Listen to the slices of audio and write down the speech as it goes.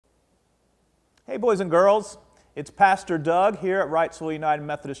Hey boys and girls, it's Pastor Doug here at Wrightsville United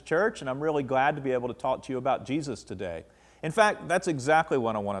Methodist Church, and I'm really glad to be able to talk to you about Jesus today. In fact, that's exactly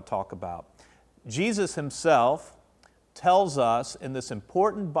what I want to talk about. Jesus himself tells us in this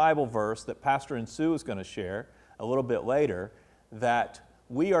important Bible verse that Pastor and Sue is going to share a little bit later that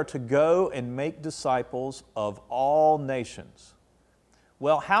we are to go and make disciples of all nations.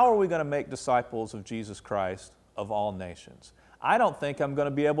 Well, how are we going to make disciples of Jesus Christ of all nations? I don't think I'm going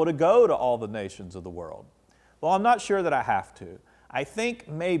to be able to go to all the nations of the world. Well, I'm not sure that I have to. I think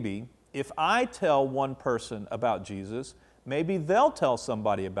maybe if I tell one person about Jesus, maybe they'll tell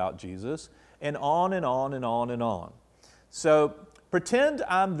somebody about Jesus, and on and on and on and on. So pretend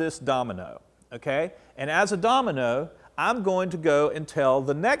I'm this domino, okay? And as a domino, I'm going to go and tell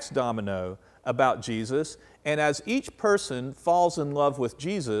the next domino about Jesus, and as each person falls in love with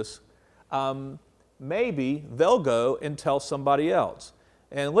Jesus, maybe they'll go and tell somebody else.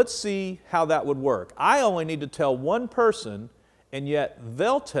 And let's see how that would work. I only need to tell one person, and yet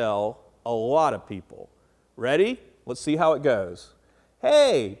they'll tell a lot of people. Ready? Let's see how it goes.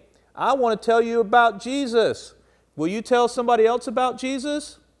 Hey, I want to tell you about Jesus. Will you tell somebody else about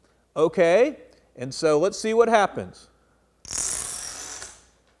Jesus? Okay, and so let's see what happens.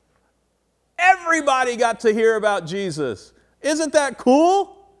 Everybody got to hear about Jesus. Isn't that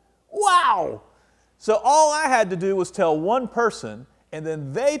cool? Wow! So all I had to do was tell one person, and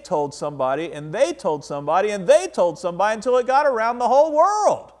then they told somebody, and they told somebody, and they told somebody until it got around the whole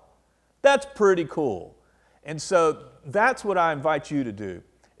world. That's pretty cool. And so that's what I invite you to do,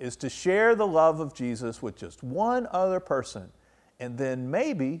 is to share the love of Jesus with just one other person, and then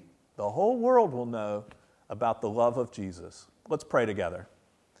maybe the whole world will know about the love of Jesus. Let's pray together.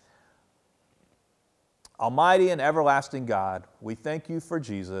 Almighty and everlasting God, we thank you for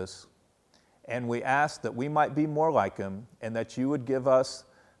Jesus, and we ask that we might be more like him and that you would give us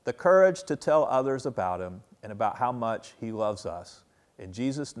the courage to tell others about him and about how much he loves us. In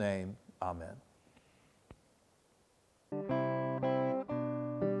Jesus' name, amen.